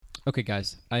Okay,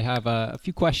 guys, I have a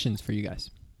few questions for you guys.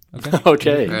 Okay.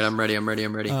 Okay. All right, I'm ready.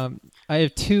 I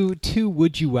have two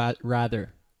would you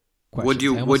rather questions.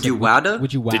 Would you rather?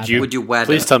 Would you rather? Did you? Would you rather?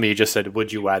 Please tell me you just said,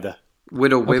 would you rather?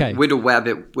 Okay. Widow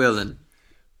Wabbit willing.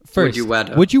 First,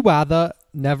 Would you rather?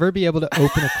 never be able to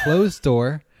open a closed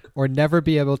door or never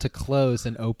be able to close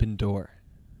an open door?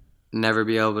 Never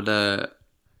be able to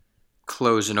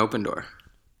close an open door.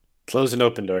 Close an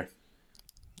open door.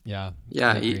 Yeah.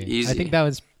 Yeah, I agree. easy. I think that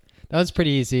was pretty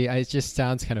easy. It just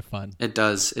sounds kind of fun. It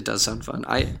does sound fun.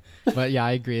 But yeah,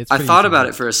 I agree. It's I pretty thought easy. about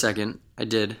it for a second. I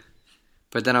did.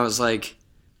 But then I was like,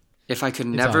 if I could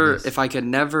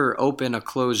never open a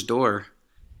closed door,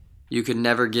 you could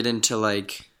never get into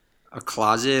like a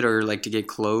closet or like to get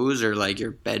clothes or like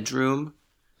your bedroom,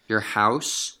 your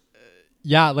house.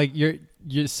 Yeah, like your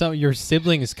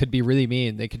siblings could be really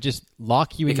mean. They could just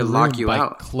lock you in your lock room you by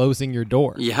out. closing your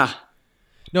door. Yeah.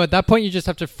 No, at that point you just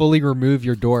have to fully remove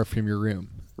your door from your room.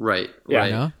 Right. Yeah.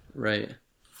 Right. No? Right.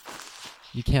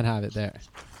 You can't have it there.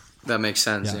 That makes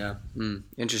sense. Yeah. Yeah.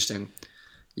 Interesting.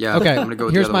 Yeah. Okay, I'm gonna go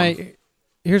with here's the other one.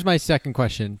 here's my second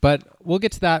question, but we'll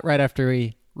get to that right after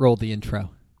we roll the intro.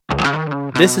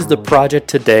 This is the Project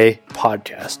Today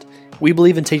podcast. We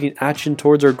believe in taking action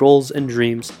towards our goals and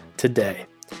dreams today.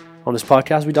 On this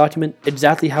podcast, we document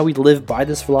exactly how we live by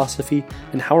this philosophy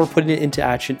and how we're putting it into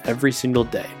action every single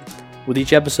day. With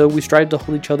each episode, we strive to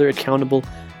hold each other accountable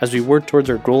as we work towards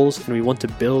our goals, and we want to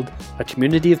build a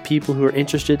community of people who are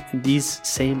interested in these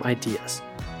same ideas.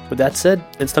 With that said,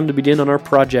 it's time to begin on our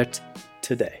project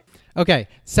today. Okay,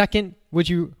 second would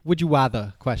you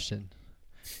rather question.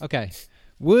 Okay.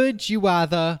 Would you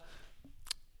rather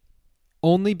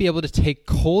only be able to take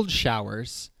cold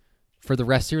showers for the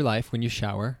rest of your life when you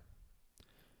shower,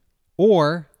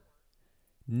 or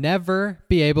never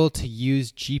be able to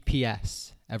use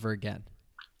GPS ever again?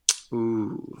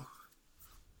 Ooh.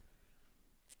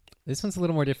 This one's a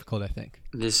little more difficult, I think.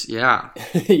 Yeah.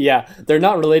 Yeah, they're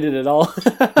not related at all.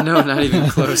 No, not even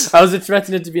close. I was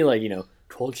expecting it to be like,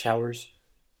 cold showers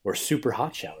or super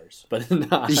hot showers, but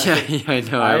not. Yeah, I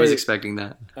know. I was expecting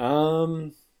that.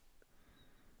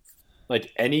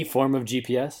 Like any form of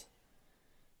GPS?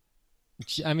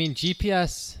 I mean,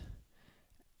 GPS,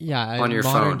 yeah, On your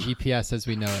modern phone. GPS as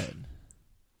we know it.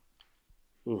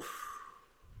 Oof.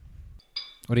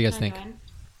 What do you guys think?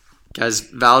 Guys,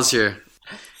 Val's here.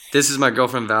 This is my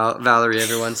girlfriend, Valerie.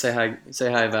 Everyone, say hi. Say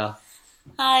hi, Val.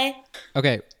 Hi.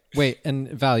 Okay, wait, and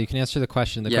Val, you can answer the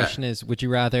question. The Yeah. question is, would you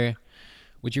rather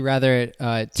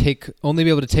only be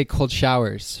able to take cold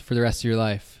showers for the rest of your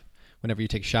life whenever you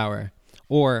take a shower,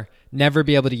 or never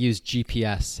be able to use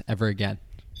GPS ever again?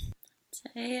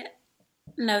 Say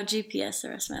no GPS the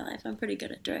rest of my life. I'm pretty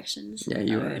good at directions. Yeah,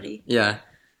 you already. are. Yeah.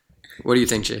 What do you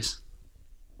think, Chase?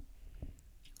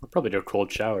 I'll probably do a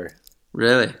cold shower.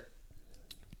 Really?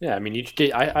 Yeah, I mean,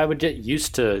 I would get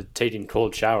used to taking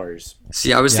cold showers,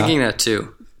 See, I was Yeah. thinking that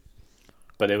too.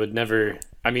 but it would never.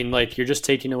 I mean, like you're just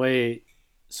taking away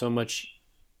so much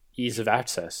ease of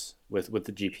access with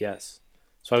the GPS.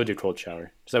 So I would do cold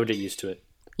shower because I would get used to it.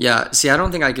 Yeah. See, I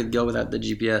don't think I could go without the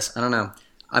GPS. I don't know.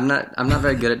 I'm not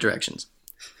very good at directions.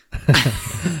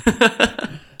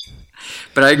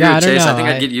 But I agree Yeah, I with don't Chase. I know. think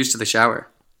I'd get used to the shower.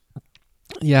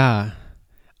 Yeah,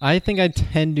 I think I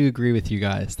tend to agree with you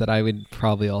guys that I would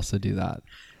probably also do that.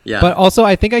 Yeah. But also,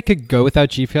 I think I could go without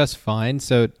GPS fine.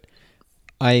 So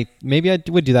I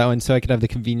would do that one so I could have the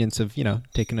convenience of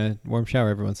taking a warm shower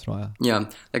every once in a while. Yeah.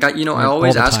 Like I Like,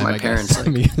 always all the ask time, my I guess. parents. Like,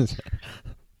 I mean,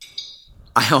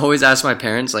 I always ask my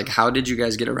parents, like, how did you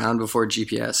guys get around before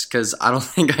GPS? Because I don't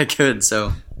think I could.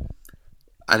 So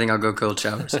I think I'll go cold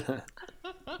showers.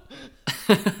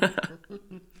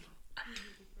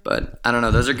 But I don't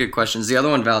know. Those are good questions. The other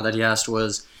one, Val, that he asked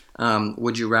was,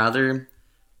 would you rather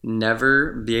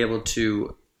never be able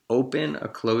to open a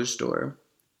closed door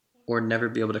or never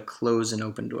be able to close an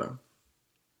open door?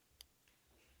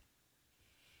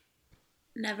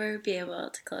 Never be able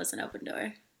to close an open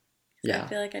door. I Yeah.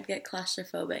 feel like I'd get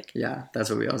claustrophobic. Yeah, that's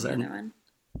what we all The said. other one.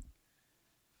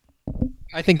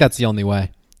 I think that's the only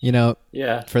way.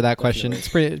 Yeah. For that question, it's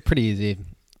pretty easy.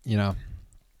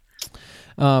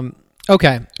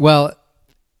 Okay, well,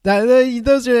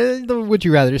 those are the would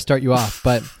you rather to start you off.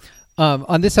 But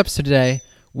on this episode today,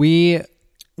 we're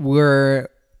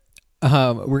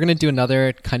going to do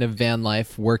another kind of van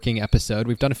life working episode.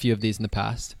 We've done a few of these in the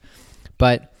past,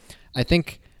 but I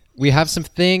think we have some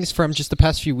things from just the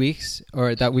past few weeks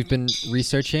or that we've been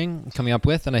researching, coming up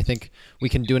with, and I think we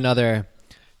can do another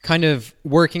kind of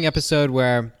working episode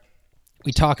where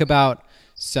we talk about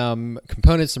some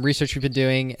components, some research we've been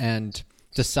doing, and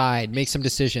make some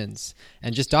decisions,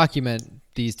 and just document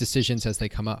these decisions as they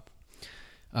come up.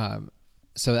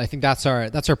 So I think that's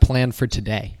our plan for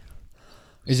today.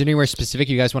 Is there anywhere specific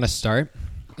you guys want to start?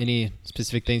 Any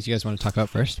specific things you guys want to talk about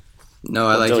first? No,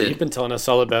 I like Dylan, it. You've been telling us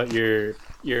all about your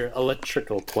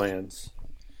electrical plans.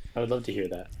 I would love to hear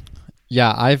that.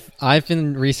 Yeah, I've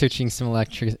been researching some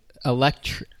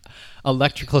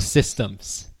electrical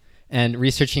systems and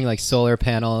researching like solar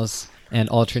panels and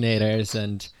alternators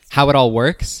and how it all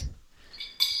works.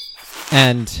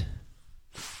 And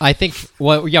I think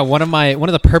one of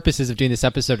the purposes of doing this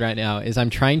episode right now is I'm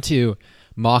trying to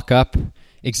mock up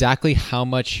exactly how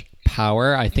much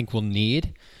power I think we'll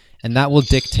need, and that will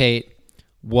dictate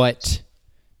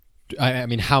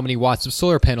how many watts of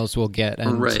solar panels we'll get,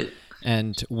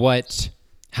 and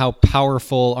how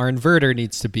powerful our inverter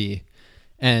needs to be.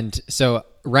 And so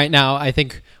right now, I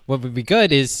think what would be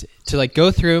good is to like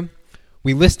go through.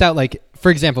 We list out, like,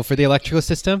 for example, for the electrical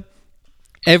system,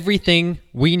 everything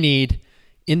we need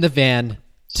in the van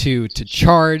to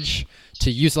charge, to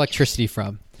use electricity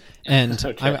from. And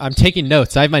okay. I'm taking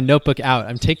notes. I have my notebook out.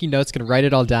 I'm taking notes, going to write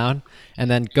it all down, and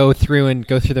then go through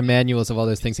the manuals of all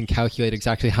those things and calculate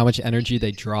exactly how much energy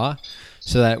they draw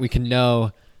so that we can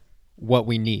know what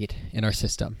we need in our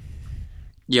system.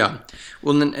 Yeah.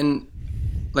 Well, and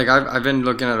like I've been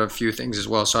looking at a few things as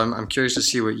well, so I'm curious to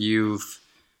see what you've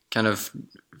kind of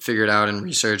figured out and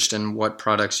researched and what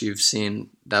products you've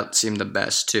seen that seem the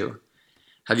best too.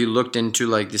 Have you looked into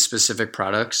like the specific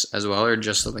products as well, or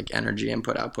just like energy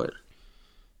input output?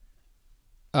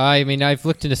 I mean, I've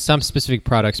looked into some specific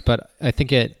products, but I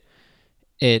think it's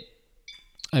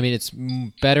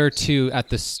better to at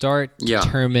the start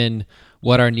determine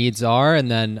what our needs are, and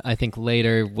then I think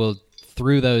later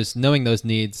knowing those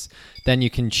needs, then you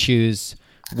can choose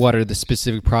what are the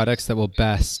specific products that will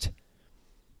best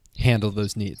handle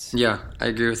those needs. Yeah, I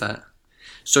agree with that.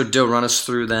 So Dill, run us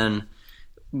through then.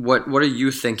 What are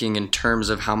you thinking in terms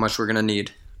of how much we're going to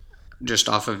need, just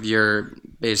off of your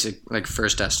basic like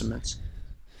first estimates?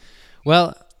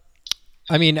 Well,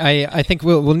 I mean, I think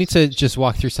we'll need to just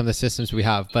walk through some of the systems we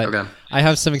have, but okay. I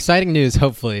have some exciting news,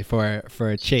 hopefully,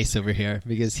 for Chase over here,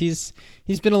 because he's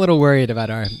been a little worried about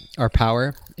our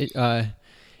power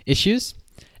issues.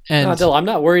 And no, Dill, I'm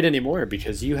not worried anymore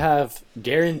because you have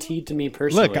guaranteed to me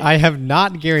personally. Look, I have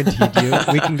not guaranteed you.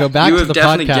 We can go back to the podcast. You have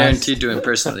definitely guaranteed to him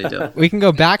personally, Dill. We can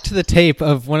go back to the tape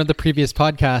of one of the previous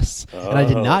podcasts, and I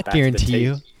did not guarantee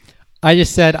you. I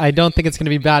just said I don't think it's going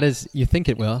to be bad as you think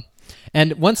it will.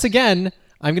 And once again,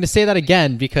 I'm going to say that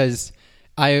again because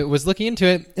I was looking into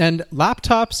it, and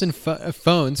laptops and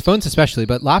phones especially,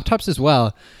 but laptops as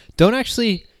well, don't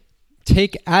actually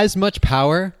take as much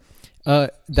power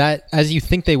that as you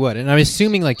think they would. And I'm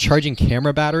assuming like charging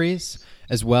camera batteries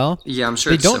as well. Yeah, I'm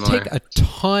sure they don't similar. take a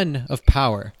ton of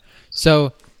power,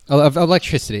 so of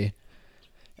electricity.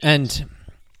 And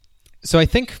so I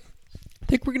think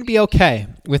we're going to be okay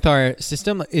with our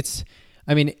system.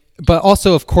 But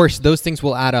also, of course, those things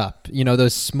will add up. You know,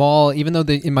 those small, even though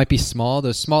it might be small,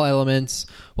 those small elements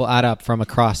will add up from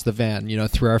across the van, you know,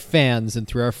 through our fans and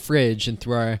through our fridge and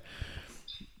through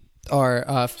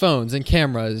our phones and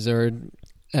cameras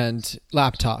and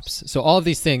laptops. So all of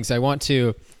these things I want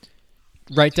to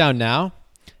write down now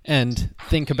and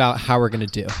think about how we're going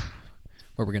to do,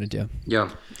 what we're going to do. Yeah.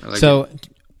 I like so it.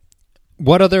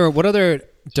 What other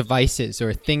devices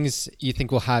or things you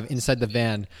think we'll have inside the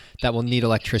van that will need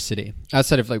electricity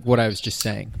outside of like what I was just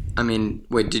saying? I mean,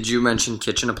 wait, did you mention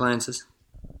kitchen appliances?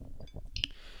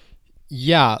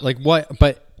 Yeah, like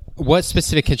what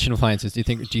specific kitchen appliances do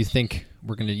you think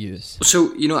we're going to use?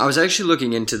 So, you know, I was actually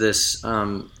looking into this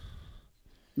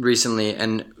recently,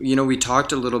 and you know, we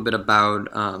talked a little bit about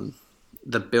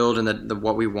the build and the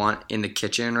what we want in the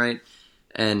kitchen, right?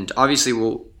 And obviously,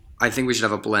 I think we should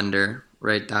have a blender,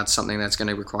 right? That's something that's going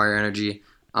to require energy.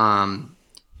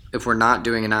 If we're not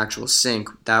doing an actual sink,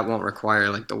 that won't require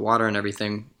like the water and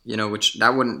everything, you know, which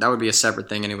that would be a separate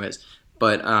thing anyways.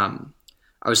 But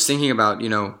I was thinking about, you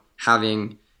know,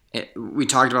 we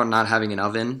talked about not having an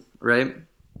oven, right?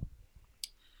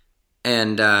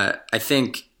 And I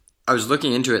think I was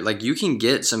looking into it, like you can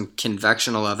get some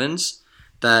convectional ovens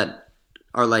that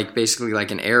are like basically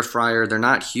like an air fryer. They're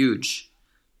not huge,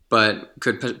 but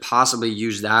could possibly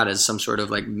use that as some sort of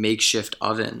like makeshift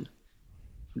oven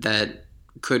that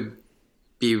could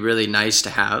be really nice to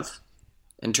have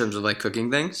in terms of like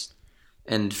cooking things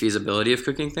and feasibility of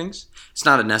cooking things. It's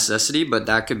not a necessity, but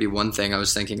that could be one thing I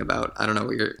was thinking about. I don't know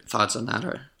what your thoughts on that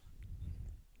are.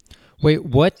 Wait,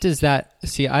 what does that...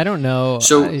 See, I don't know.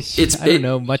 So I don't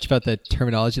know much about the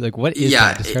terminology. Like, what is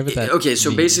that? Describe what that okay, so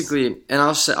means. Basically, and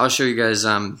I'll show you guys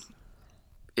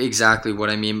exactly what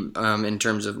I mean in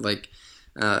terms of like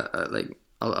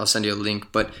I'll send you a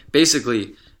link. But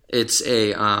basically, It's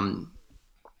a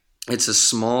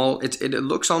small. It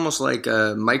looks almost like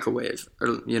a microwave, or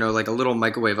like a little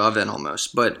microwave oven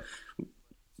almost, but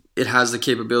it has the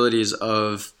capabilities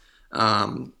of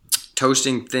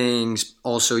toasting things,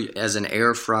 also as an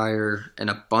air fryer and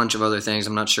a bunch of other things.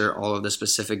 I'm not sure all of the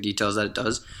specific details that it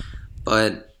does,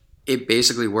 but it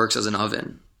basically works as an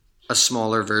oven, a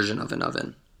smaller version of an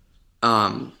oven.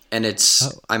 And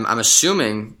it's I'm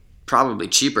assuming probably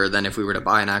cheaper than if we were to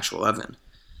buy an actual oven.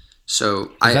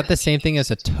 So is that the same thing as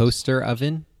a toaster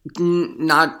oven?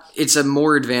 Not. It's a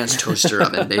more advanced toaster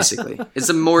oven. Basically, it's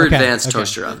a more advanced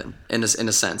toaster oven in a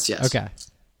sense. Yes. Okay.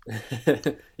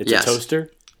 It's a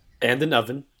toaster and an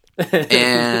oven.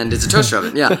 And it's a toaster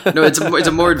oven. Yeah. No, it's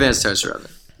a more advanced toaster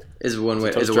oven. Is one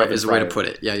way is a way to put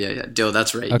it. Yeah. Dill,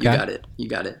 that's right. Okay. You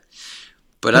got it.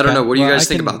 But I don't know. What do you guys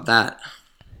think about that?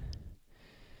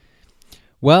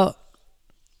 Well,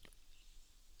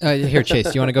 here, Chase.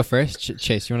 Do you want to go first?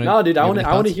 Chase, you want to? No, dude. I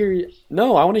want to hear. I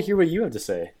want to hear what you have to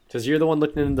say because you're the one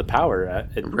looking into the power.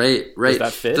 Right. Does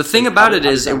that fit? The thing about it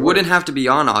is, it wouldn't have to be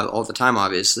on all the time.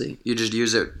 Obviously, you just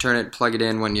use it, turn it, plug it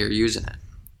in when you're using it.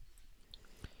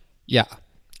 Yeah,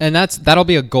 and that'll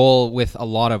be a goal with a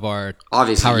lot of our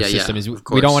power system. Is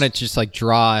we don't want it to just like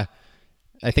draw.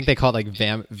 I think they call it like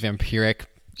vampiric.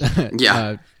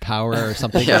 Power or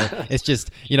something. It's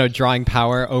just drawing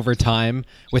power over time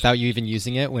without you even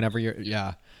using it whenever you're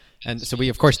and so we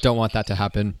of course don't want that to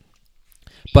happen.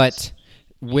 But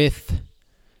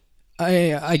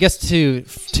I guess to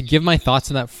give my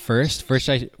thoughts on that first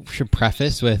I should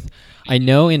preface with, I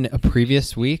know in a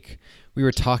previous week we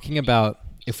were talking about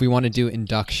if we want to do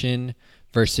induction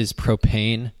versus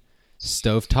propane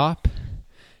stovetop,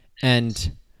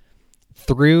 and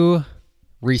through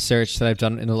research that I've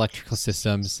done in electrical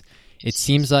systems, it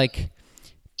seems like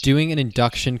doing an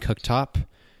induction cooktop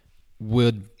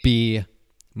would be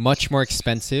much more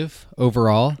expensive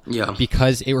overall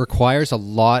because it requires a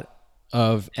lot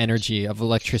of energy, of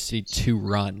electricity to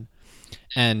run,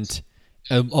 and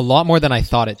a lot more than I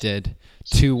thought it did,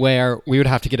 to where we would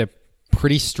have to get a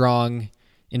pretty strong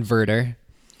inverter,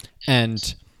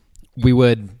 and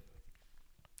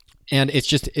it's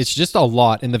just a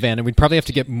lot in the van, and we'd probably have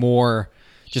to get more,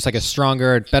 just like a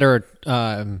stronger, better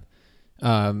thing.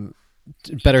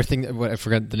 I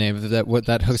forgot the name of that.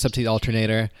 That hooks up to the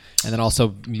alternator, and then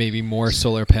also maybe more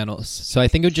solar panels. So I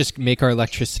think it would just make our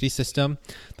electricity system,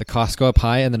 the cost go up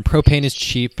high, and then propane is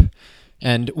cheap,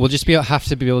 and we'll just have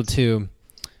to do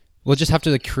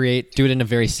it in a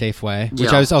very safe way.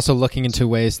 Which I was also looking into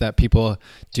ways that people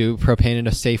do propane in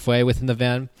a safe way within the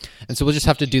van, and so we'll just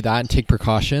have to do that and take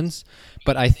precautions.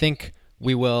 But I think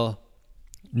we will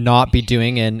not be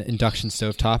doing an induction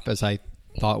stovetop as I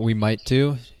thought we might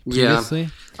do previously.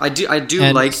 I do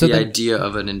like the idea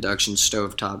of an induction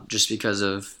stovetop just because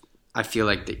of, I feel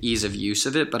like, the ease of use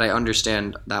of it, but I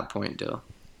understand that point, Dill.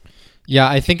 Yeah,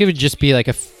 I think it would just be like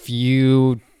a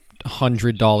few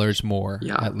 $100 more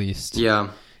at least. Yeah.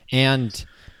 And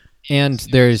with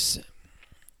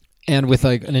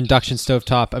like an induction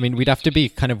stovetop, I mean, we'd have to be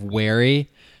kind of wary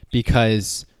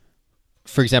because,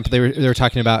 for example, they were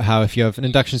talking about how if you have an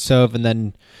induction stove and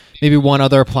then maybe one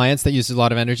other appliance that uses a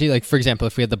lot of energy, like for example,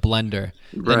 if we had the blender,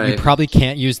 then you probably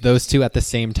can't use those two at the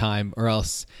same time, or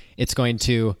else it's going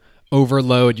to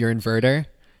overload your inverter,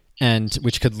 and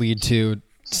which could lead to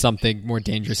something more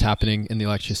dangerous happening in the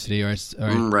electricity, or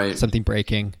something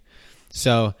breaking.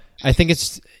 So I think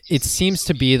it seems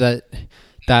to be that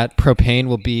propane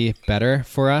will be better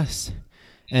for us,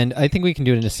 and I think we can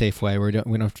do it in a safe way where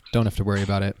we don't have to worry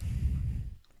about it.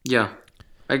 Yeah,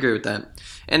 I agree with that.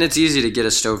 And it's easy to get a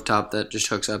stovetop that just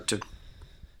hooks up to...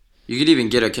 You could even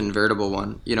get a convertible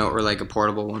one, or like a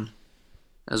portable one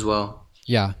as well.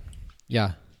 Yeah.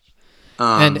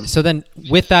 And so then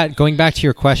with that, going back to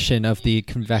your question of the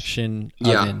convection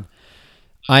oven,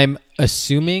 I'm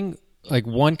assuming like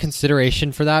one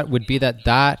consideration for that would be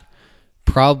that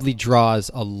probably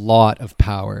draws a lot of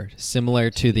power,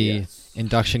 similar to the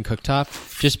induction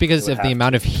cooktop, just because of the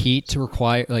amount of heat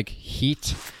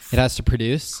it has to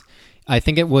produce. I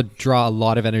think it would draw a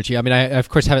lot of energy. I mean, I of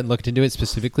course haven't looked into it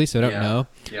specifically, so I don't know.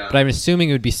 Yeah. But I'm assuming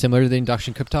it would be similar to the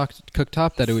induction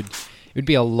cooktop, that it would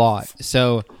be a lot.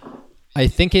 So I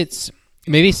think it's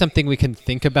maybe something we can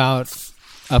think about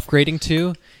upgrading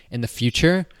to in the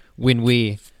future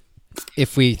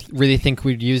if we really think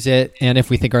we'd use it, and if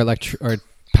we think our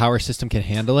power system can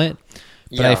handle it.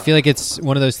 But I feel like it's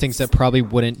one of those things that probably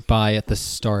wouldn't buy at the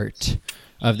start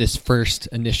of this first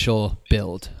initial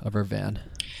build of our van.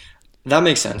 That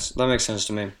makes sense. That makes sense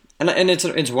to me. And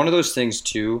it's one of those things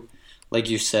too, like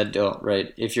you said,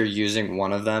 right? If you're using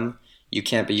one of them, you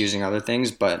can't be using other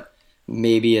things. But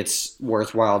maybe it's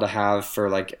worthwhile to have for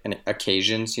like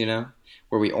occasions,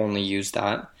 where we only use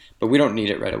that, but we don't need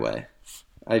it right away.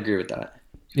 I agree with that.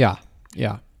 Yeah.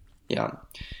 Yeah.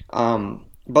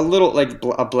 But little, like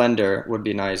a blender would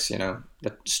be nice,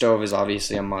 The stove is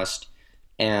obviously a must.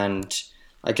 And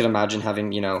I could imagine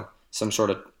having, some sort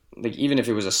of, like, even if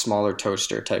it was a smaller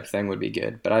toaster type thing would be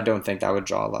good. But I don't think that would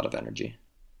draw a lot of energy.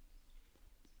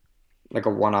 Like a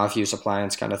one-off use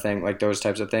appliance kind of thing, like those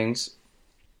types of things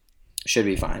should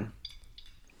be fine.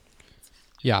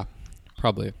 Yeah,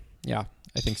 probably. Yeah,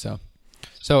 I think so.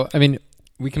 So, I mean,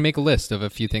 we can make a list of a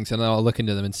few things, and then I'll look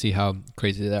into them and see how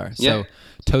crazy they are. Yeah. So,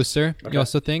 toaster, Okay. you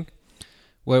also think?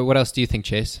 What else do you think,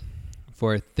 Chase,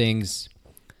 for things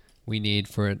we need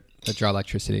that draw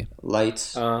electricity?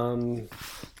 Lights. There'll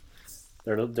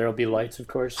be lights, of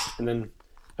course, and then,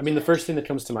 I mean, the first thing that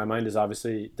comes to my mind is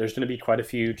obviously there's going to be quite a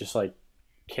few just like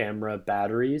camera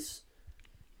batteries,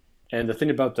 and the thing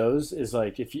about those is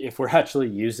like if we're actually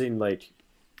using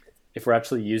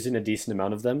a decent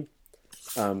amount of them,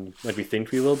 like we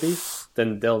think we will be,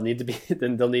 then they'll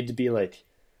need to be like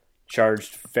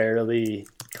charged fairly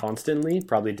constantly,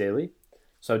 probably daily.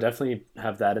 So definitely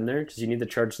have that in there because you need to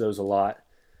charge those a lot.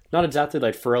 Not exactly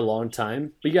like for a long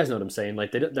time, but you guys know what I'm saying.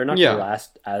 Like they're not going to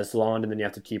last as long, and then you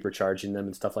have to keep recharging them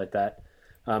and stuff like that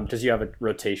because you have a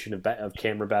rotation of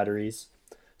camera batteries.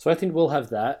 So I think we'll have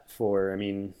that for, I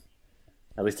mean,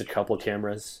 at least a couple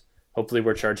cameras. Hopefully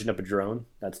we're charging up a drone.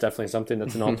 That's definitely something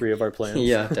that's in all three of our plans.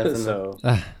 Yeah, definitely. So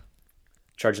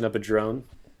charging up a drone.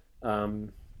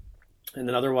 And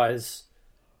then otherwise,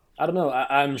 I don't know.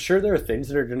 I'm sure there are things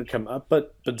that are going to come up,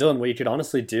 but Dylan, what you could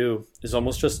honestly do is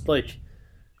almost just like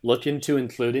look into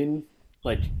including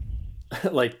like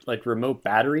remote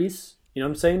batteries, you know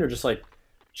what I'm saying? Or just like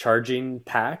charging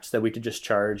packs that we could just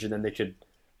charge, and then they could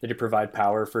provide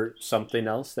power for something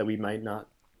else that we might not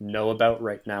know about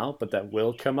right now, but that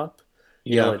will come up.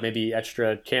 You know, like maybe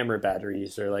extra camera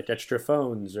batteries or like extra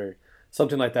phones or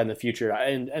something like that in the future.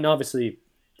 And obviously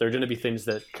there are going to be things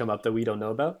that come up that we don't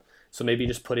know about. So maybe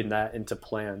just putting that into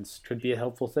plans could be a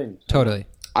helpful thing. Totally.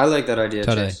 I like that idea,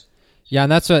 Totally. Chase. Yeah,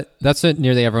 and that's what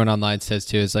nearly everyone online says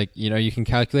too. Is like, you can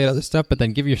calculate all this stuff, but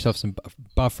then give yourself some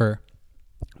buffer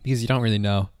because you don't really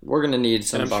know. We're going to need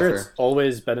some buffer.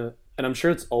 Sure I'm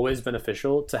sure it's always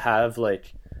beneficial to have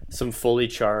like some fully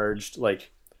charged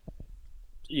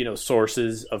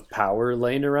sources of power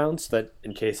laying around, so that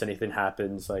in case anything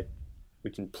happens, like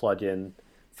we can plug in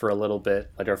for a little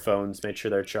bit, like our phones, make sure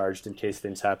they're charged in case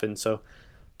things happen. So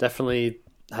definitely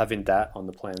having that on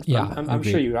the plan. Yeah, I'm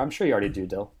sure you already do,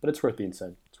 Dill, but it's worth being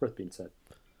said.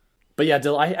 But yeah,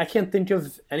 Dill, I can't think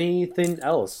of anything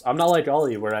else. I'm not like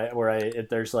Ollie where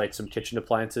there's like some kitchen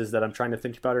appliances that I'm trying to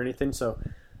think about or anything. So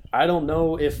I don't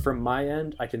know if from my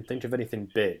end I can think of anything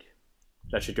big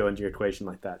that should go into your equation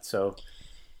like that. So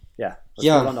yeah, let's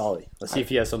move on to Ollie. Let's see if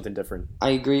he has something different.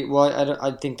 I agree. Well,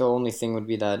 I think the only thing would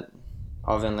be that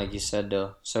oven, like you said,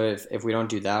 though. So if we don't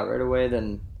do that right away,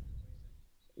 then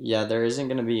yeah, there isn't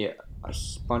going to be a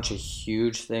bunch of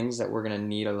huge things that we're going to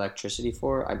need electricity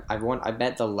for. I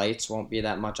bet the lights won't be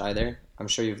that much either. I'm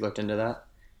sure you've looked into that.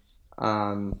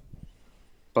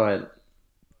 But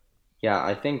yeah,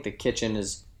 I think the kitchen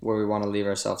is where we want to leave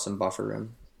ourselves some buffer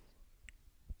room.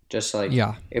 Just like,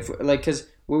 because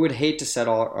we would hate to set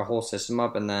our whole system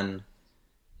up and then,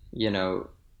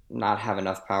 not have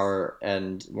enough power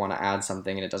and want to add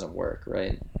something and it doesn't work,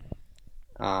 right?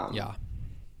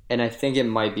 And I think it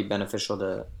might be beneficial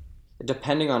to,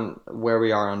 depending on where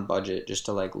we are on budget, just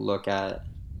to like look at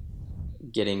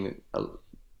getting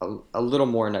a little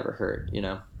more never hurt,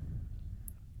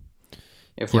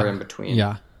 if we're in between.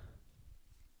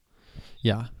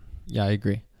 Yeah, I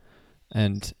agree.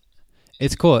 And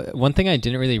it's cool. One thing I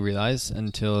didn't really realize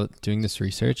until doing this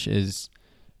research is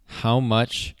how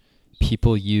much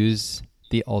people use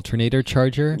the alternator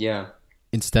charger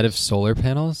instead of solar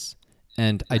panels.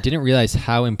 And I didn't realize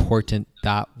how important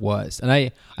that was. And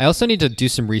I also need to do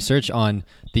some research on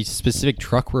the specific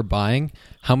truck we're buying,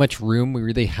 how much room we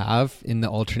really have in the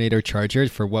alternator charger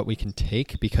for what we can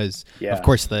take, because of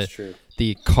course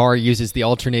the car uses the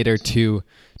alternator to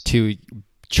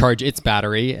charge its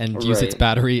battery and use its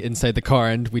battery inside the car,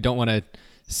 and we don't want to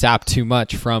sap too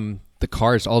much from the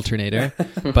car's alternator.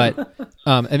 But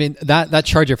I mean, that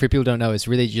charger, for people who don't know, is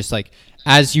really just like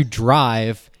as you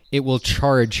drive, it will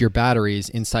charge your batteries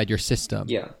inside your system.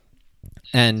 Yeah.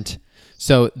 And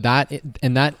so that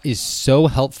is so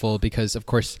helpful because, of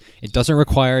course, it doesn't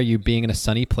require you being in a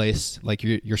sunny place like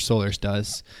your solars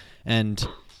does. And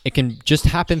it can just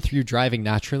happen through driving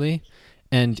naturally.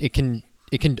 And it can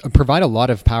provide a lot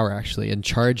of power, actually, and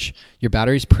charge your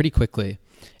batteries pretty quickly.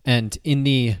 And in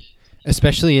the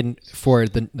especially for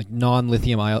the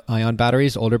non-lithium ion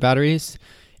batteries, older batteries,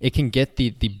 it can get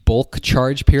the bulk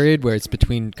charge period where it's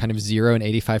between kind of 0 and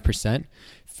 85%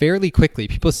 fairly quickly.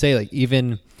 People say like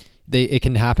even it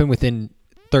can happen within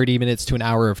 30 minutes to an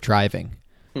hour of driving,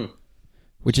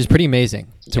 which is pretty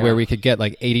amazing, to where we could get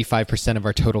like 85% of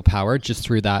our total power just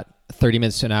through that 30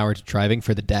 minutes to an hour to driving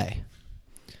for the day.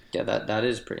 Yeah, that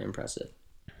is pretty impressive.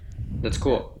 That's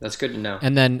cool. That's good to know.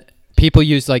 And then people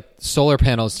use like solar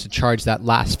panels to charge that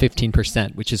last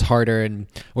 15%, which is harder and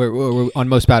where on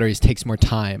most batteries takes more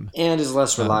time and is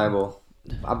less reliable.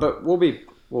 But we'll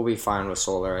be fine with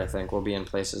solar. I think we'll be in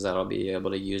places that'll be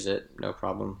able to use it, no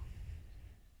problem.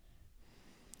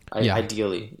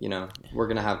 Ideally, we're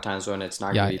gonna have times when it's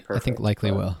not gonna be perfect. I think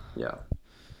likely will.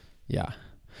 Yeah.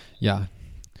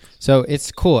 So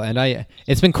it's cool, and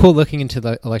it's been cool looking into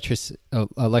the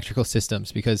electrical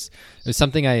systems, because it was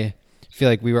something I feel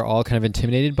like we were all kind of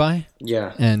intimidated by.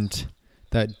 Yeah. And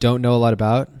that don't know a lot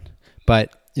about,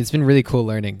 but it's been really cool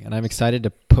learning, and I'm excited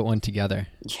to put one together.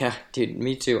 Yeah, dude,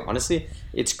 me too. Honestly,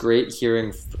 it's great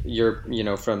hearing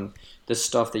from the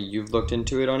stuff that you've looked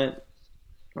into it on it,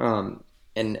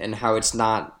 and how it's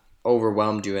not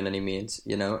overwhelmed you in any means,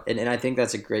 and I think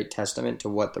that's a great testament to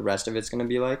what the rest of it's going to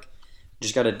be like.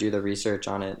 Just got to do the research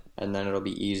on it, and then it'll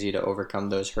be easy to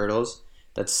overcome those hurdles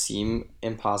that seem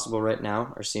impossible right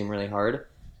now or seem really hard,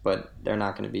 but they're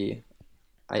not going to be.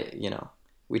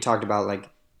 We talked about like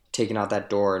taking out that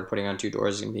door and putting on 2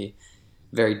 doors is going to be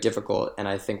very difficult, and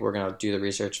I think we're going to do the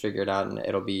research, figure it out, and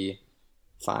it'll be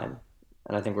fine.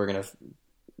 And I think we're going to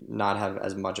not have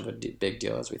as much of a big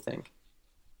deal as we think.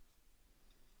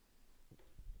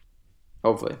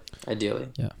 Hopefully, ideally.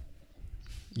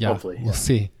 Yeah. Hopefully, we'll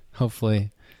see.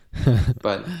 Hopefully.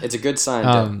 But it's a good sign,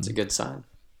 Dylan. It's a good sign.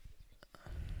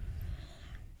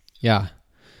 Yeah.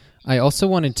 I also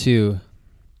wanted to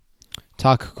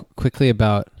talk quickly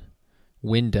about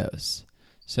Windows.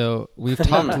 So we've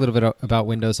talked a little bit about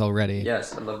Windows already.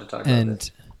 Yes, I'd love to talk about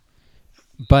it.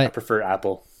 I prefer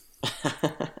Apple.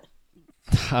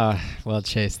 Well,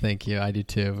 Chase, thank you. I do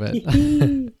too, but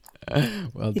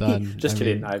well done. Just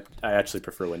kidding. I actually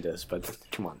prefer Windows, but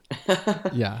come on.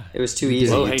 Yeah. It was too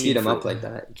easy. You teed them up like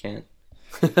that. You can't.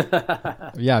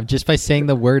 Yeah, just by saying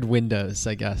the word Windows,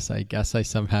 I guess I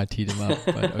somehow teed him up,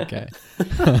 but okay.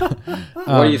 What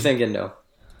are you thinking, though?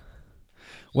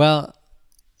 Well,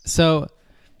 so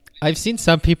I've seen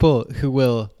some people who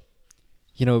will,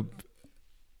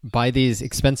 buy these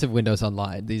expensive windows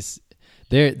online.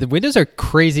 The windows are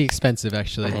crazy expensive,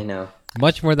 actually. I know.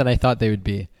 Much more than I thought they would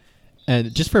be.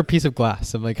 And just for a piece of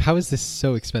glass, I'm like, how is this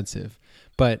so expensive?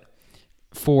 But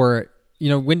for,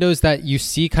 windows that you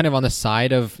see kind of on the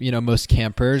side of, most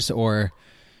campers or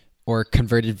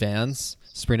converted vans,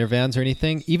 Sprinter vans or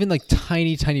anything, even like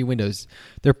tiny, tiny windows,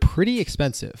 they're pretty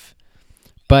expensive.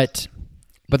 But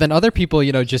then other people,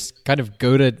 just kind of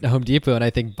go to Home Depot and I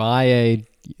think buy a,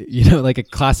 like a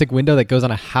classic window that goes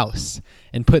on a house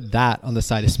and put that on the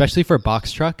side, especially for a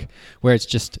box truck where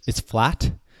it's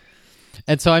flat.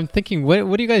 And so I'm thinking,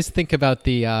 what do you guys think about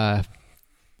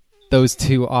those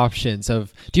two options do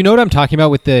you know what I'm talking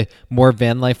about with the more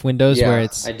van life windows? Yeah, where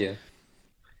it's, I do.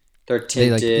 They're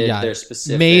tinted, they're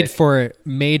specific.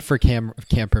 Made for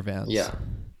camper vans. Yeah.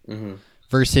 Mm-hmm.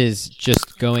 Versus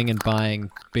just going and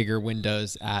buying bigger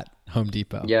windows at Home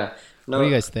Depot. Yeah. No, what do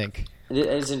you guys think?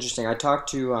 It's interesting. I talked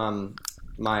to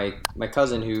my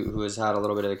cousin who has had a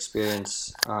little bit of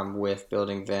experience with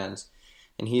building vans,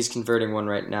 and he's converting one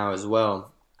right now as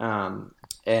well.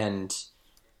 And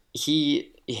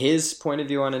his point of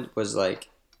view on it was like,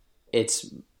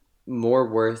 it's more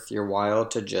worth your while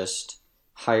to just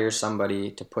hire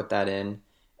somebody to put that in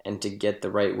and to get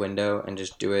the right window and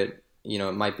just do it.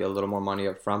 It might be a little more money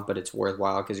up front, but it's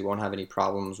worthwhile because you won't have any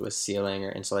problems with sealing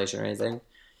or insulation or anything.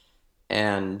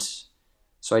 And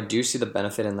so I do see the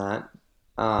benefit in that.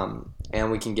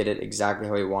 And we can get it exactly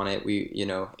how we want it.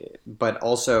 But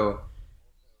also,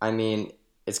 I mean,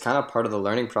 it's kind of part of the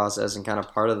learning process and kind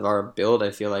of part of our build,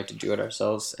 I feel like, to do it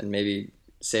ourselves and maybe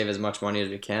save as much money as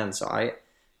we can. So I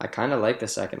kind of like the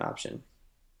second option.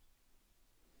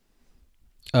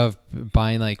 Of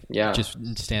buying just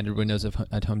standard windows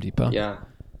at Home Depot. Yeah.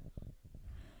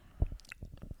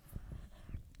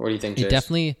 What do you think, Jace? It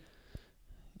definitely.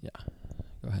 Yeah.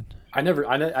 Go ahead. I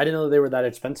didn't know they were that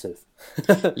expensive.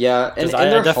 Yeah, and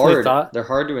they're hard. They're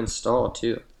hard to install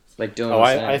too. Like Dylan was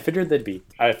saying. I figured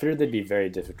they'd be very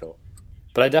difficult.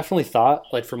 But I definitely thought,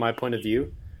 like, from my point of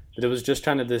view, that it was just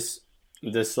kind of this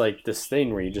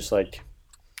thing where you just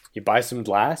you buy some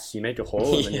glass, you make a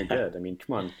hole, and then you're good. I mean,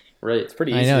 come on. Right. It's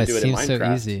pretty easy to do it in Minecraft. It seems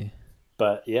so easy.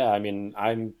 But yeah, I mean,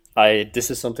 this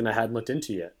is something I hadn't looked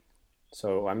into yet.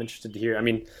 So I'm interested to hear. I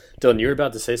mean, Dylan, you were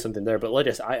about to say something there, but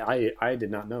I did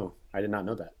not know. I did not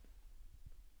know that.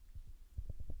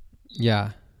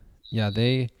 Yeah,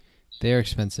 they are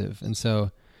expensive, and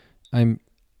so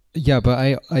but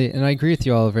I agree with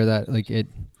you, Oliver, that like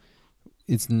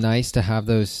it's nice to have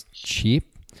those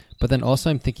cheap, but then also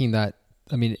I'm thinking that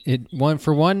having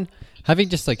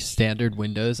just like standard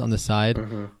windows on the side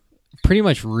pretty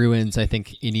much ruins, I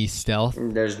think, any stealth.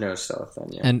 There's no stealth then,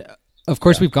 yeah. And of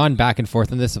course, we've gone back and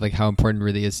forth on this of like how important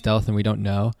really is stealth, and we don't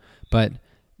know. But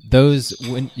those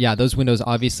windows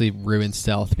obviously ruin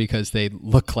stealth because they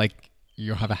look like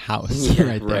you have a house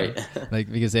right there. Right.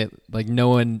 Like because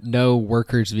no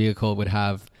worker's vehicle would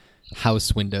have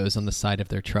house windows on the side of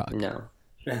their truck. No.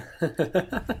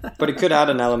 But it could add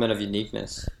an element of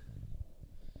uniqueness.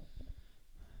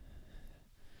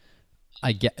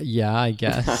 I guess. Yeah. I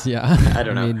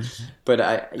don't know. But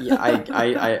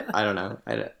I don't know.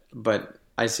 But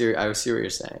I see what you're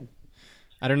saying.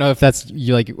 I don't know if that's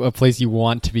like a place you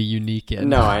want to be unique in.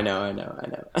 No, I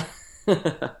know.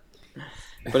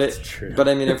 But it's true. But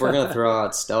I mean, if we're gonna throw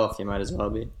out stealth, you might as well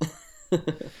be.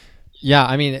 Yeah,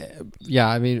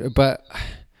 but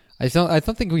I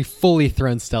don't think we've fully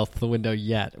thrown stealth to the window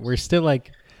yet. We're still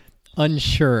like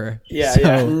unsure. Yeah, so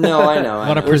yeah. No, I know. I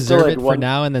want to preserve it for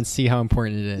now and then see how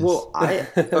important it is. Well,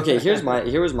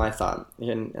 here was my thought,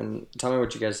 and tell me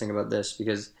what you guys think about this,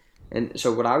 because, and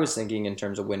so what I was thinking in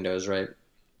terms of windows, right,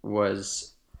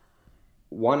 was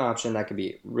one option that could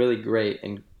be really great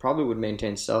and probably would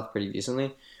maintain stealth pretty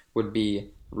decently would be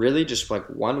really just like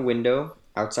one window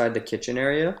outside the kitchen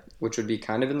area, which would be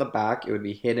kind of in the back. It would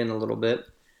be hidden a little bit,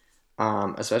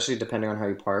 especially depending on how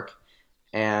you park.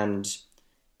 And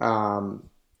then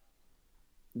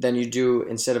you do,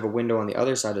 instead of a window on the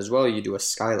other side as well, you do a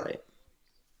skylight.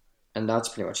 And that's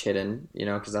pretty much hidden,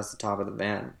 because that's the top of the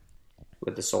van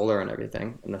with the solar and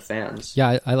everything and the fans.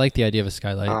 Yeah, I like the idea of a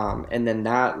skylight. And then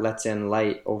that lets in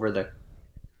light over the,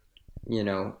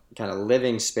 kind of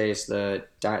living space, the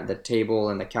table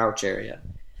and the couch area.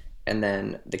 And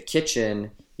then the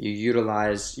kitchen,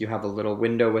 you have a little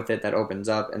window with it that opens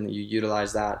up, and you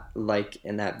utilize that, like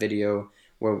in that video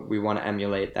where we want to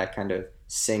emulate that kind of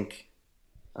sink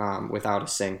without a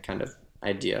sink kind of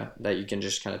idea, that you can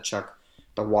just kind of chuck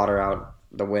the water out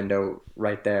the window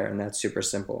right there, and that's super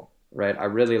simple, right? I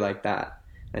really like that.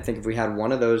 I think if we had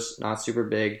one of those, not super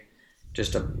big,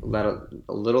 just to let a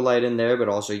little light in there, but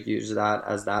also use that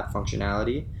as that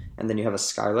functionality, and then you have a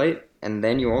skylight, and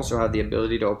then you also have the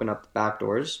ability to open up the back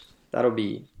doors. That'll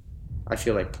be, I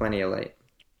feel like, plenty of light.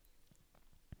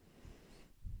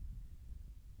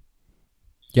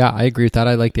 Yeah, I agree with that.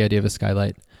 I like the idea of a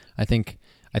skylight. I think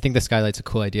the skylight's a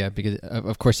cool idea because,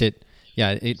 of course, it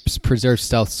preserves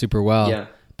stealth super well. Yeah.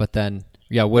 But then,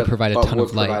 would provide a ton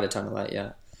of light. Provide a ton of light.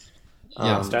 Yeah.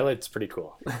 Skylight's pretty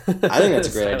cool. I think that's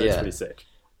a great idea. Pretty sick.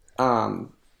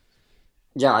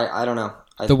 Yeah, I don't know.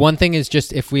 The one thing is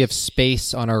just if we have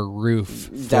space on our roof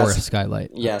for a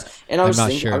skylight. Yes, and I was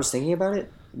thinking about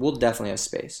it. We'll definitely have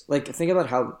space. Like, think about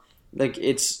how, like,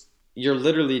 you're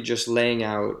literally just laying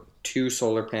out 2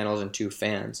 solar panels and 2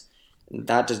 fans.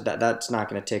 That's not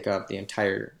going to take up the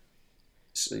entire,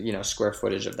 square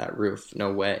footage of that roof.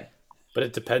 No way. But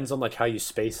it depends on like how you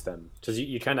space them, because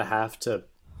you kind of have to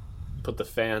put the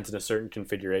fans in a certain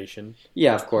configuration.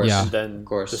 Yeah, of course. Yeah. And then of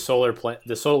course.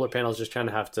 the solar panels just kind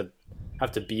of have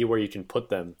to be where you can put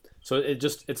them. So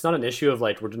it's not an issue of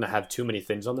like we're going to have too many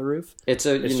things on the roof. It's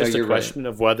just a question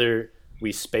of whether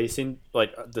the spacing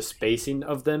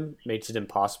of them makes it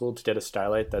impossible to get a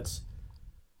skylight that's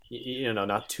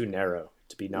not too narrow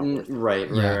to be not worth it.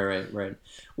 Right.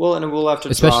 Well, and we'll have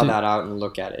to draw that out and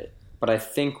look at it. But I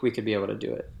think we could be able to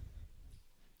do it.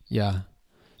 Yeah.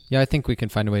 Yeah, I think we can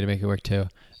find a way to make it work too.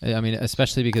 I mean,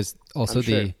 especially because also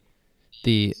the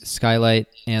skylight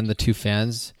and the 2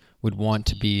 fans would want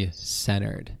to be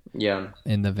centered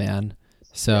in the van.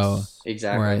 So yes,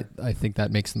 exactly. Where I think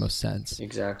that makes the most sense.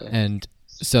 Exactly. And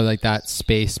so like that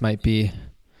space might be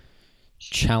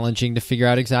challenging to figure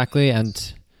out exactly,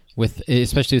 and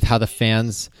especially with how the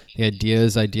fans, the idea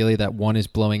is ideally that one is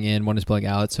blowing in, one is blowing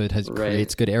out, so it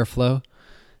creates good airflow.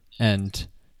 And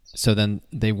so then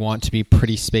they want to be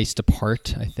pretty spaced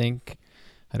apart, I think.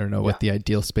 I don't know what the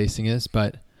ideal spacing is,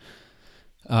 but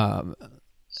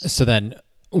so then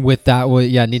with that,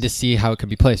 we'll need to see how it could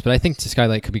be placed. But I think the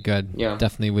skylight could be good. Yeah.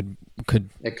 Definitely could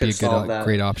be a good,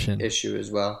 great option. Issue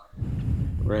as well.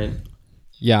 Right.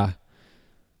 Yeah.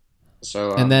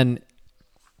 So and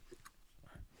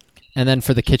then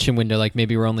for the kitchen window, like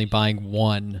maybe we're only buying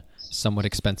one somewhat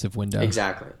expensive window.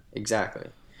 Exactly.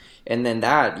 And then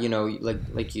that,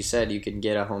 like you said, you can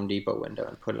get a Home Depot window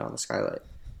and put it on the skylight.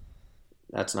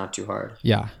 That's not too hard.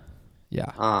 Yeah.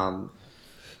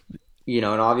 And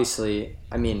obviously,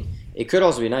 I mean, it could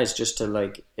also be nice just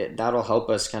to that'll help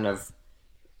us kind of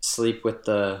sleep with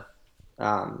the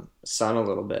sun a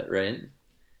little bit, right?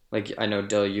 Like, I know,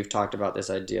 Dill, you've talked about this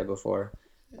idea before.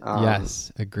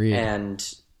 Yes, agreed. And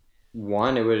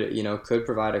one, it would, could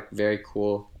provide a very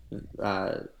cool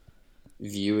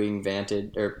viewing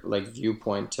vantage or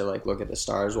viewpoint to look at the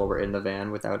stars while we're in the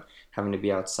van without having to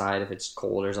be outside if it's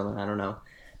cold or something. I don't know.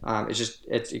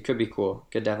 It could be cool.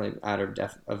 Could definitely add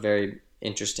a very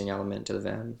interesting element to the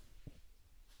van.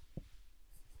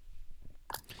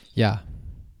 Yeah,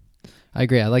 I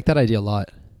agree. I like that idea a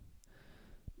lot.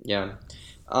 Yeah.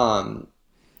 I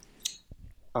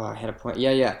had a point.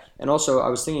 Yeah. And also, I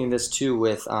was thinking this too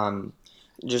with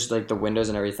just the windows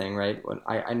and everything, right? When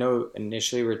I know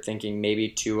initially we're thinking maybe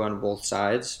 2 on both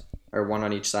sides or 1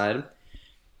 on each side.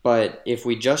 But if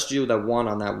we just do the 1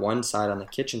 on that one side on the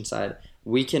kitchen side,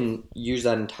 we can use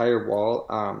that entire wall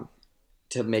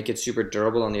to make it super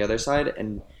durable on the other side,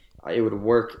 and it would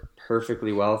work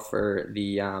perfectly well for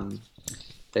the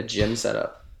gym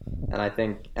setup. And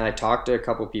I talked to a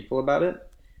couple people about it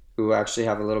who actually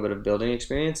have a little bit of building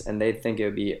experience, and they think it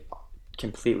would be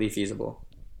completely feasible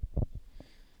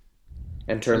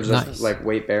in terms of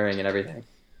weight bearing and everything.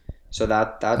 So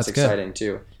that's exciting good.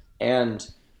 Too. And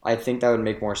I think that would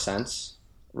make more sense,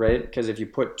 right? Because if you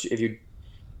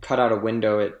cut out a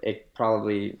window, it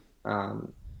probably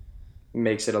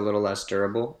makes it a little less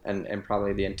durable, and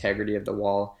probably the integrity of the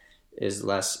wall is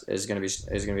going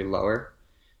to be lower.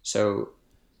 So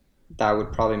that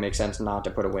would probably make sense not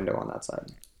to put a window on that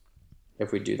side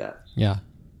if we do that. Yeah.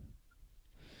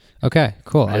 Okay,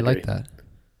 cool. I like that.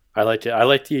 I like it. I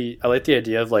like the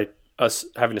idea of us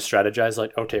having to strategize.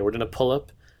 Okay, we're gonna pull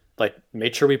up.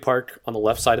 Make sure we park on the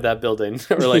left side of that building,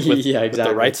 or with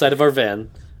the right side of our van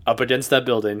up against that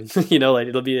building.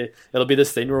 It'll be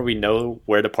this thing where we know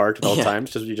where to park at all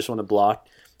times because you just want to block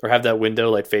or have that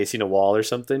window facing a wall or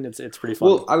something. It's pretty fun.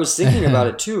 Well, I was thinking about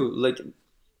it too.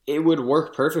 It would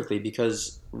work perfectly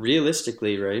because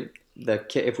realistically, right?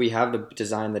 If we have the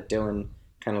design that Dylan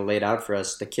kind of laid out for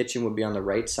us, the kitchen would be on the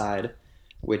right side,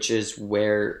 which is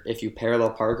where if you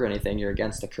parallel park or anything, you're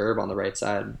against the curb on the right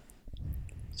side.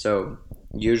 So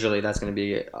usually that's going to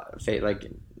be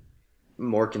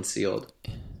more concealed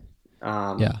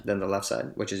than the left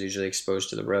side, which is usually exposed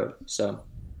to the road. So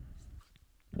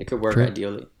it could work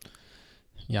ideally.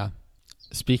 Yeah.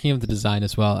 Speaking of the design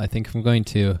as well, I think if I'm going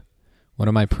to, one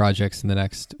of my projects in the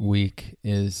next week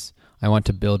is I want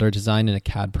to build our design in a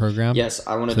CAD program. Yes,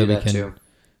 I want to do that too.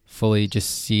 Fully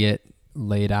just see it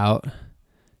laid out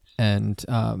and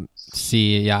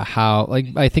see how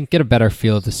I think get a better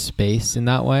feel of the space in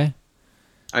that way.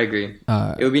 I agree.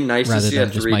 It would be nice to see a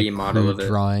 3D model of it.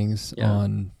 Drawings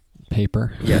on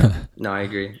paper. Yeah. No, I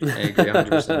agree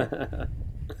 100%.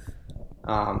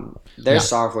 There's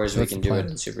softwares we can do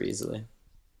it super easily.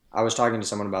 I was talking to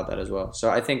someone about that as well.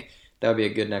 So I think that would be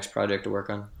a good next project to work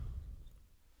on.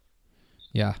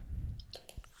 Yeah.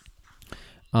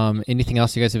 Anything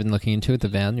else you guys have been looking into with the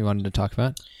van you wanted to talk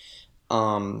about?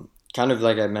 Kind of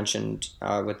like I mentioned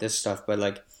with this stuff,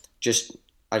 but just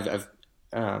I've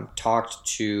talked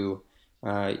to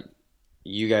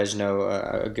you guys know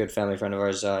a good family friend of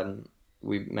ours.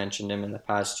 We mentioned him in the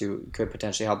past who could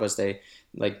potentially help us. They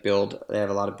have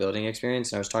a lot of building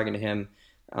experience, and I was talking to him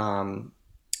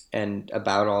and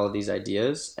about all of these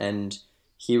ideas, and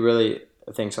he really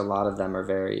thinks a lot of them are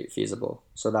very feasible.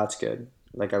 So that's good.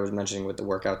 Like I was mentioning with the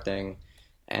workout thing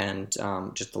and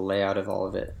just the layout of all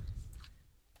of it.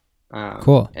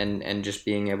 Cool. And just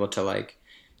being able to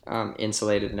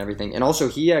insulate it and everything. And also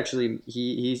he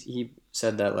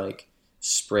said that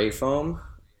spray foam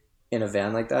in a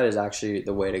van like that is actually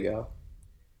the way to go.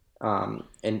 And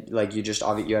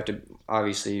you have to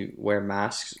obviously wear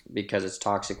masks because it's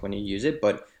toxic when you use it,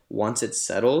 but once it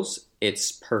settles,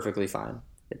 it's perfectly fine.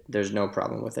 There's no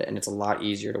problem with it, and it's a lot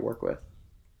easier to work with.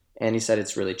 And he said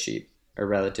it's really cheap, or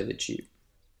relatively cheap,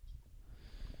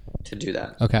 to do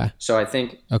that. Okay. So I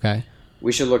think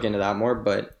we should look into that more,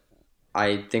 but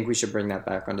I think we should bring that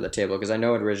back onto the table because I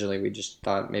know originally we just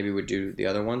thought maybe we'd do the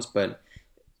other ones,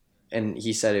 and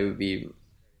he said it would be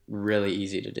really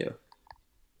easy to do.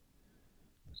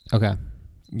 Okay.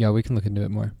 Yeah, we can look into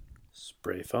it more.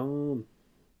 Spray foam.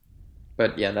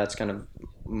 But yeah, that's kind of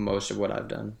most of what I've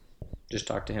done. Just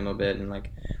talked to him a bit and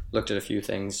looked at a few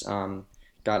things.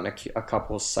 Gotten a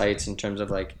couple sites in terms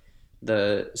of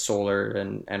the solar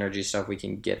and energy stuff we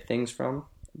can get things from.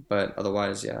 But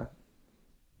otherwise, yeah.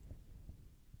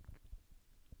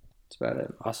 That's about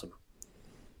it. Awesome.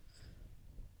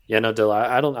 Yeah, no, Dill,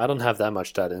 I don't have that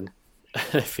much that in.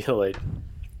 I feel like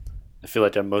I feel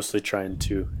like I'm mostly trying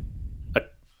to,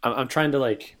 I'm trying to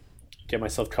like get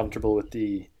myself comfortable with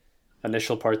the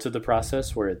initial parts of the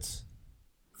process where it's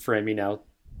framing out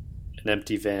an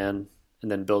empty van and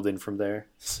then building from there.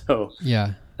 So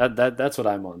Yeah. that's what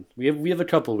I'm on. We have a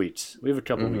couple weeks. We'll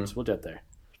get there.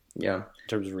 Yeah. In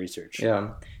terms of research.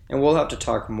 Yeah. And we'll have to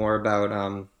talk more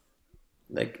about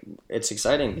like it's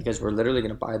exciting because we're literally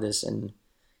going to buy this in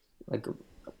like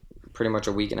pretty much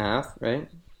a week and a half, right?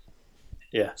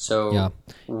 Yeah. So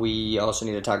we also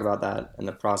need to talk about that and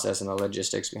the process and the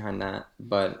logistics behind that.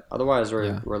 But otherwise,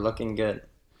 we're looking good.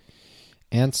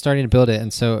 And starting to build it.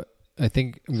 And so I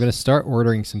think I'm going to start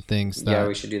ordering some things that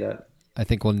we should do that. I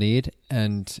think we'll need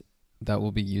and that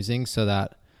we'll be using so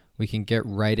that we can get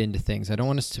right into things. I don't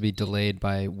want us to be delayed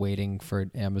by waiting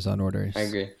for Amazon orders. I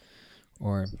agree.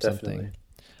 Or Definitely. something.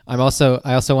 I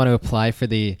also want to apply for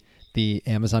the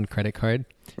Amazon credit card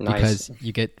because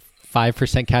you get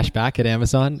 5% cash back at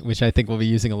Amazon, which I think we'll be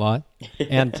using a lot,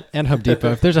 and Home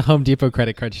Depot. If there's a Home Depot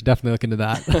credit card, you should definitely look into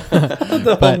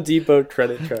that. Home Depot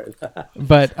credit card.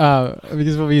 But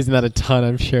because we'll be using that a ton,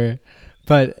 I'm sure.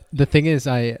 But the thing is,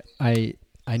 I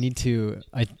need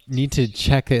to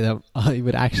check it. I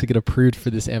would actually get approved for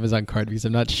this Amazon card because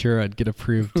I'm not sure I'd get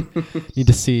approved. Need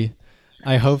to see.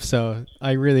 I hope so.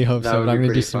 I really hope so. But I'm going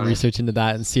to do some research into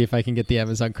that and see if I can get the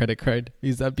Amazon credit card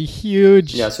because that'd be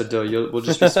huge. Yeah, so Dill, we'll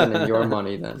just be spending your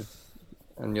money then.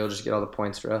 And you'll just get all the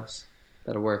points for us.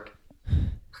 That'll work.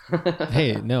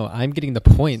 Hey, no, I'm getting the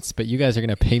points, but you guys are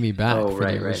going to pay me back for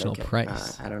the original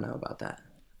price. I don't know about that.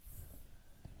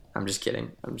 I'm just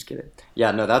kidding.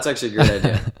 Yeah, no, that's actually a great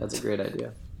idea. That's a great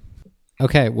idea.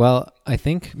 Okay, well, I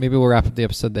think maybe we'll wrap up the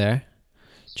episode there.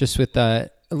 Just with a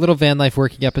little van life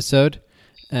working episode.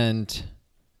 And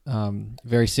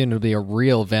very soon it'll be a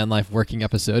real van life working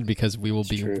episode because we will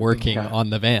be working on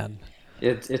the van.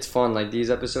 It's fun. Like these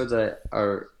episodes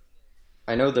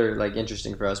I know they're like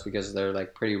interesting for us because they're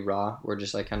like pretty raw. We're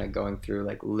just like kind of going through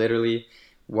like literally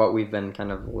what we've been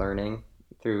kind of learning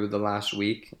through the last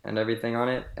week and everything on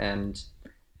it. And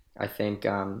I think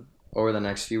over the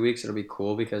next few weeks it'll be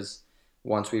cool because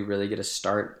once we really get a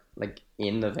start like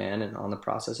in the van and on the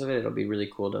process of it, it'll be really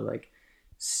cool to like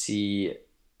see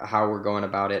how we're going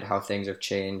about it, how things have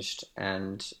changed,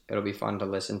 and it'll be fun to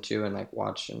listen to and like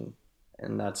watch and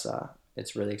that's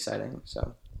it's really exciting.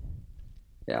 So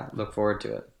yeah, look forward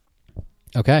to it.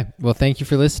 Okay. Well, thank you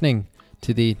for listening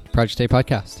to the Project Today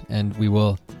podcast, and we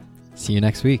will see you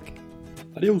next week.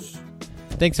 Adios.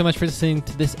 Thanks so much for listening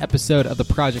to this episode of the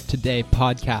Project Today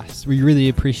podcast. We really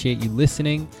appreciate you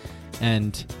listening,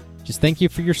 and just thank you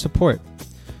for your support.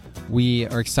 We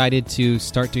are excited to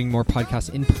start doing more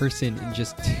podcasts in person in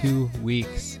just 2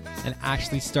 weeks and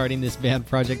actually starting this van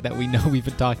project that we know we've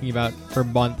been talking about for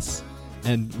months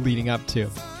and leading up to.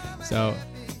 So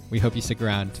we hope you stick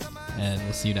around, and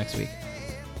we'll see you next week.